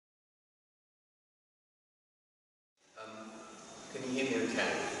Can you hear me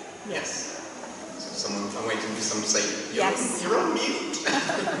okay? Yes. So I'm waiting for someone to say, yes. You're on mute.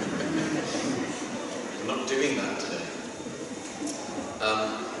 I'm not doing that today.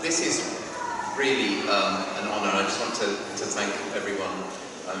 This is really an honour. I just want to thank everyone,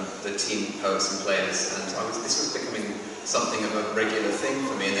 the team, poets and players. And this was becoming something of a regular thing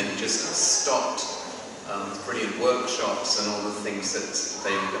for me, and then it just stopped. Brilliant workshops and all the things that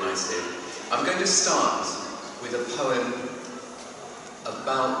they organised here. I'm going to start with a poem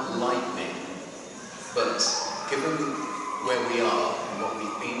about lightning, but given where we are and what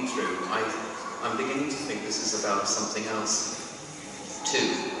we've been through, I'm beginning to think this is about something else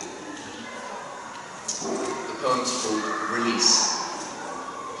too. The poem's called Release.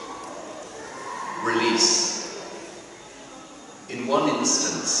 Release. In one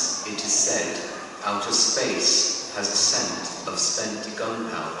instance, it is said, outer space has a scent of spent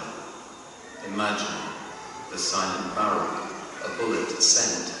gunpowder. Imagine the silent barrel, a bullet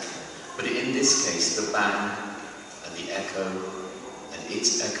sent. But in this case, the bang, and the echo, and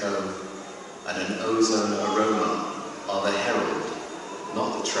its echo, and an ozone aroma are the herald,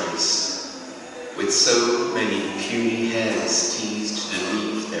 not the trace. With so many puny hairs teased to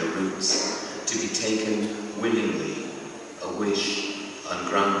leave their roots, to be taken willingly, a wish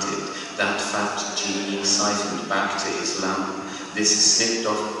ungranted, that fat genie siphoned back to his lamp, this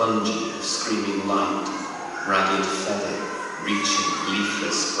snipped-off bungee of screaming light, ragged feather reaching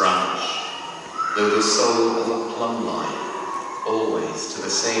leafless branch, though the soul of a plumb line, always to the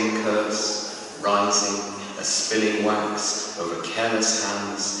same curse, rising, a spilling wax over careless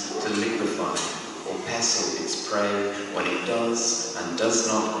hands to liquefy or pestle its prey when it does and does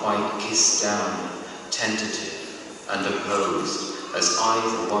not quite kiss down, tentative and opposed, as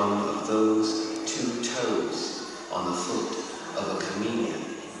either one of those two toes on the foot of a comedian,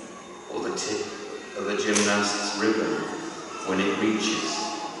 or the tip of a gymnast's ribbon, when it reaches,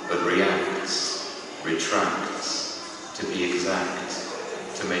 but reacts, retracts, to be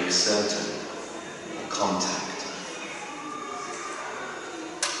exact, to make certain, contact.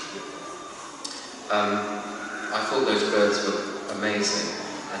 I thought those birds were amazing,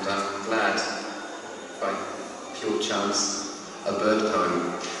 and I'm glad, by pure chance, a bird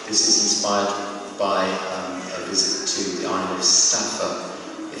poem. This is inspired by a visit to the Isle of Staffa.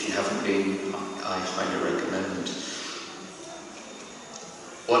 If you haven't been, I highly recommend.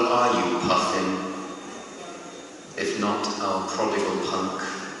 What are you, puffin? If not our prodigal punk,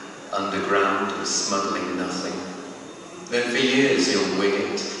 underground and smuggling nothing. Then for years you'll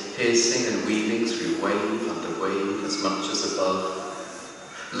wing it, piercing and weaving through wave under wave as much as above.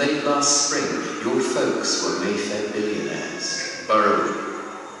 Late last spring, your folks were Mayfair billionaires, burrowing.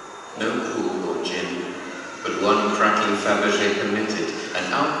 No pool or gin, but one crackling Fabergé permitted,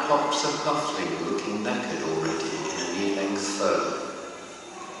 and out pops a puffling looking knackered already in a knee-length fur.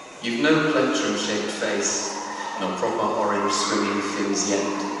 You've no plectrum-shaped face, nor proper orange swimming fins yet,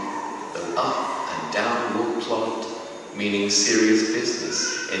 though up and down will plod, meaning serious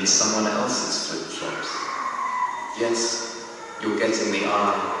business in someone else's flip-flops. Yes, you're getting the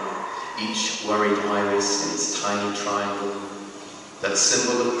eye, each worried iris in its tiny triangle, that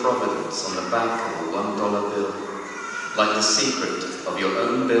symbol of providence on the back of a $1 bill, like the secret of your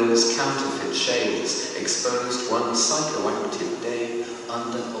own bill's counterfeit shades, exposed one psychoactive day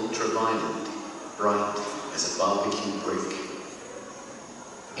under ultraviolet, bright as a barbecue brick.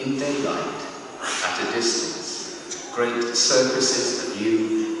 In daylight, at a distance, great circuses of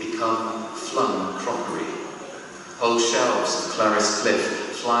you become flung crockery. Whole shelves of Clarice Cliff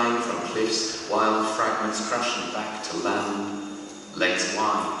flying from cliffs, wild fragments crashing back to land, legs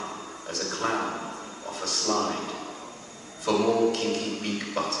wide as a clown off a slide. For more kinky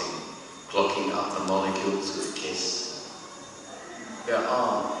beak butting, clocking up the molecules with a kiss. There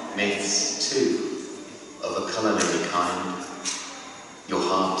are myths, too, of a culinary kind. Your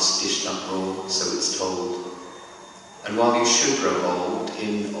heart's dished up raw, so it's told. And while you should grow old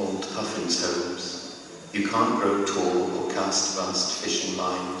in old puffins' homes, you can't grow tall or cast vast fishing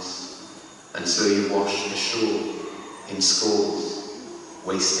lines, and so you wash ashore in squalls,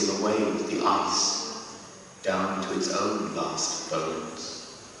 wasting away with the ice, down to its own last bones.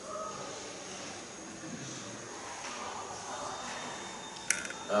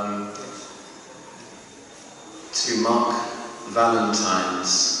 To mark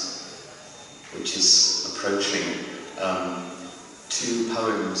Valentine's, which is approaching, two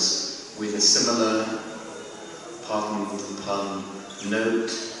poems with a similar, pardon the pun,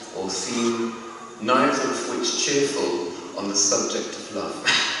 note or theme, neither of which cheerful on the subject of love.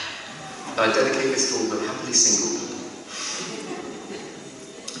 I dedicate this to all the happily single people.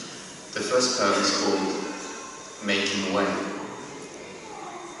 The first poem is called Making Way.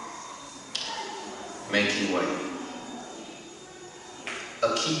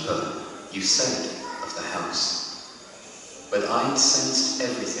 keeper, you said, of the house. But I'd sensed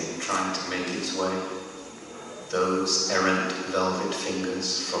everything trying to make its way. Those errant velvet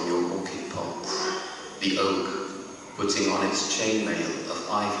fingers from your orchid pots, the oak putting on its chainmail of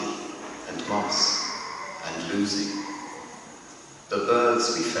ivy and moss and losing. The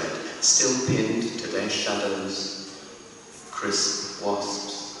birds we fed, still pinned to their shadows, crisp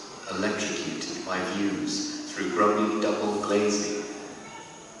wasps electrocuted by views through grubby double glazing,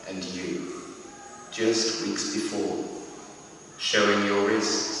 and you, just weeks before, showing your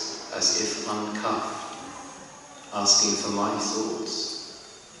wrists as if uncuffed, asking for my thoughts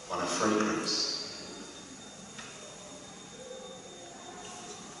on a fragrance.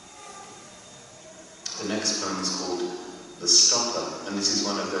 The next poem is called The Stopper, and this is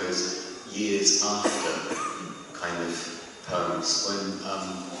one of those years after kind of poems when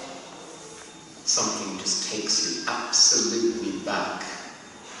something just takes you absolutely back,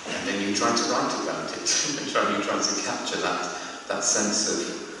 and then you try to write about it. You try to capture that sense of,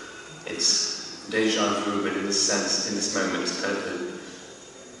 it's déjà vu, but in this moment,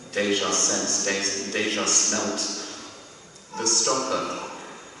 déjà sense, déjà smelt. The stopper.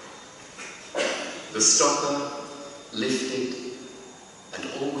 The stopper lifted, and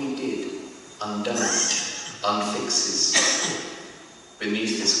all we did undoes, unfixes.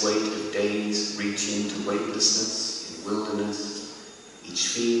 Beneath this weight of days reaching to weightlessness in wilderness, each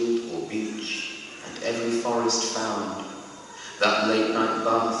field or beach and every forest found, that late night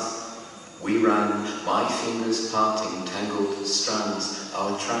bath we ran, my fingers parting tangled strands,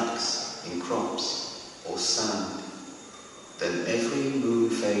 our tracks in crops or sand. Then every moon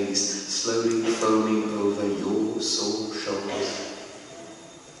phase slowly foaming over your sore shoulders,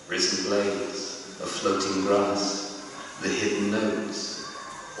 risen blades of floating grass, the hidden notes,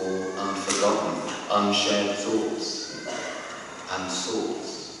 or unforgotten, unshared thoughts, and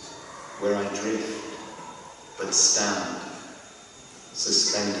thoughts where I drift, but stand,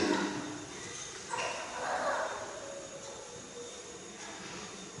 suspended.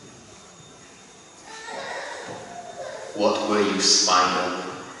 What were you, spider,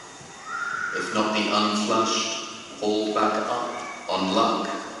 if not the unflushed, hauled back up on luck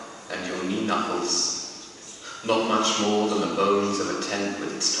and your knee knuckles? Not much more than the bones of a tent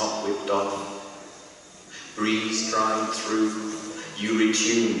with its top whipped off. Breeze dried through, you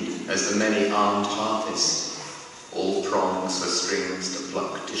retuned as the many-armed harpist, all prongs for strings to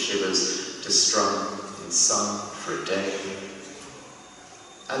pluck, to shivers, to strum in sun for a day.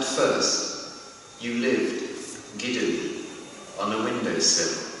 At first, you lived giddily on a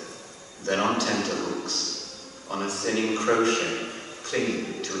windowsill, then on tenterhooks, on a thinning crochet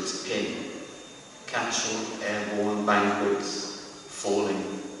clinging to its pin, catching airborne banquets,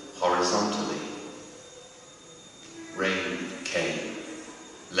 falling horizontally. Rain came,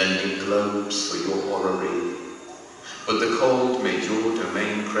 lending globes for your orrery, but the cold made your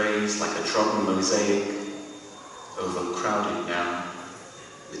domain craze like a trodden mosaic, overcrowded now,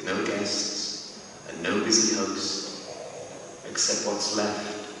 with no guests and no busy host, except what's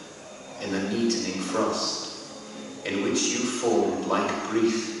left in the neatening frost, in which you formed like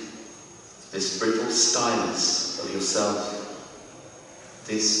grief, this brittle stylus of yourself,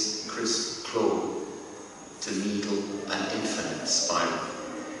 this crisp claw to needle an infinite spiral.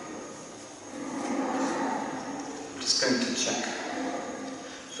 I'm just going to check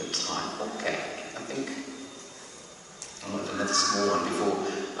for time. Okay, I think I might have another small one before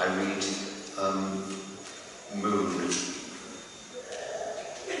I read Moon. There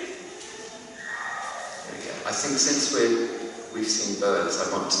we go. I think since we've seen birds, I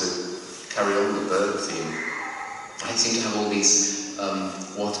want to carry on the bird theme. I seem to have all these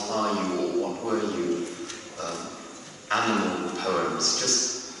what are you or what were you animal poems,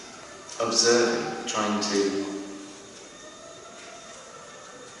 just observing, trying to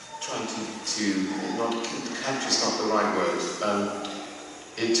not capture is not the right word,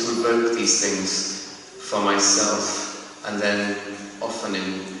 to evoke these things for myself, and then often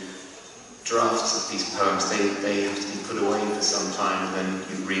in drafts of these poems they have to be put away for some time, and then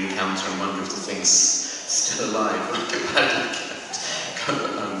you re-encounter and wonder if the thing's still alive, like a badly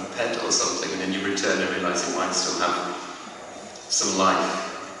kept pet or something, and then you return and realise it might still have some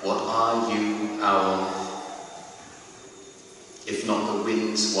life. What are you, owl, if not the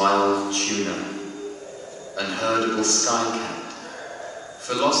wind's wild tuner, unherdable skycat,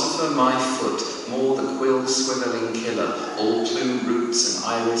 philosopher my foot, more the quill-swivelling killer, all plume roots and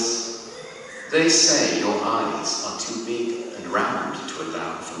iris? They say your eyes are too big and round to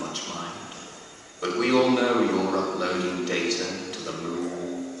allow for much mind, but we all know you're uploading data to the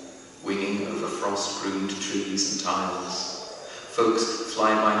moon, winging over frost-groomed trees and tiles, folks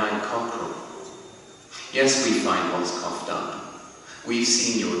fly-by-night cockerel. Yes, we find what's coughed up. We've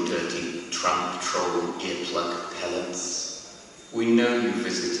seen your dirty tramp troll earplug pellets. We know you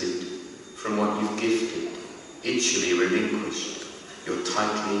visited from what you've gifted, itchily relinquished, your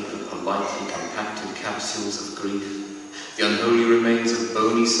tightly and politely compacted capsules of grief, the unholy remains of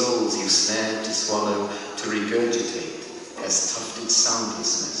bony souls you snared to swallow, to regurgitate as tufted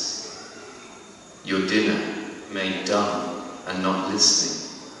soundlessness. Your dinner made dumb and not listening,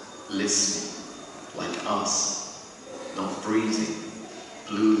 like us, not breathing,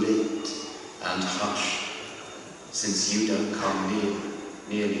 blue-lit and hush. Since you don't come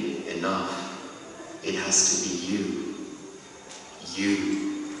nearly enough, it has to be you,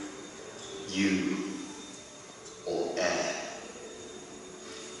 or air.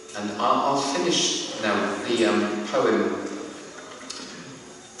 And I'll finish now the poem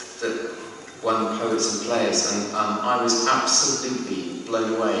that won Poets and Players, and I was absolutely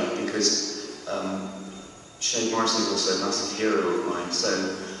blown away because Shane Morrison is also a massive hero of mine,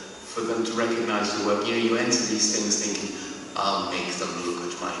 so for them to recognise your work, you enter these things thinking, I'll make them look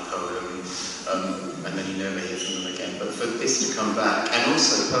at my poem, and then you never hear from them again. But for this to come back, and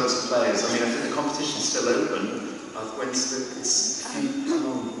also Poets and Players, I mean, I think the competition's still open. When's it's how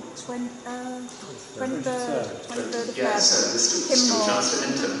long? 23rd of yeah, so there's still a chance to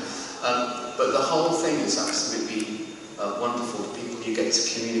enter. But the whole thing is absolutely wonderful. The people you get to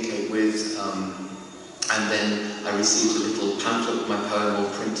communicate with, and then I received a little pamphlet with my poem all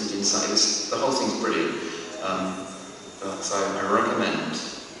printed inside. The whole thing's brilliant. So I recommend.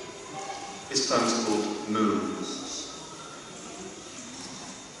 This poem's called Moon.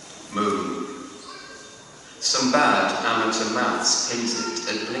 Moon. Some bad amateur maths pins it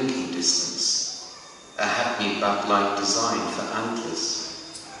at blinking distance. A hackneyed bat-like design for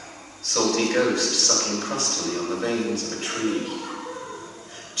antlers. Salty ghost sucking crustily on the veins of a tree.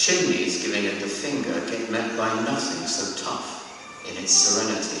 Chimneys giving it the finger get met by nothing so tough in its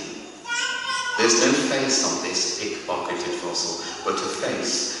serenity. There's no face on this pickpocketed fossil, but a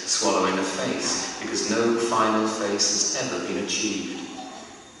face swallowing a face, because no final face has ever been achieved.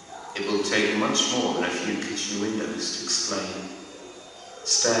 It will take much more than a few kitchen windows to explain.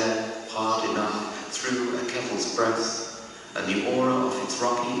 Stare hard enough through a kettle's breath, and the aura of its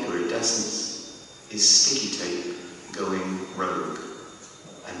rocky iridescence is sticky tape going rogue.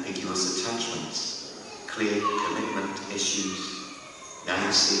 Ambiguous attachments, clear commitment issues. Now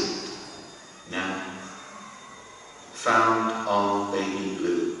you see it. Now. Found on baby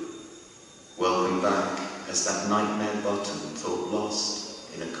blue. Welcome back as that nightmare button thought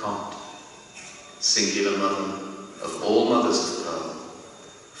lost in a cot. Singular mother of all mothers of pearl.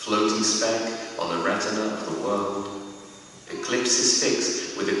 Floating speck on the retina of the world. Eclipses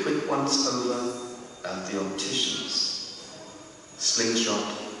fixed with a quick once over at the opticians. Slingshot,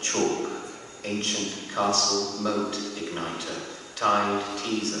 chalk, ancient castle, moat, igniter, tide,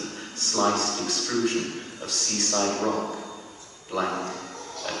 teaser, sliced extrusion of seaside rock, blank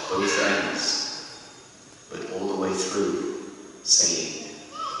at both ends, but all the way through, saying,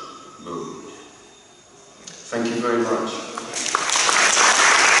 moon. Thank you very much.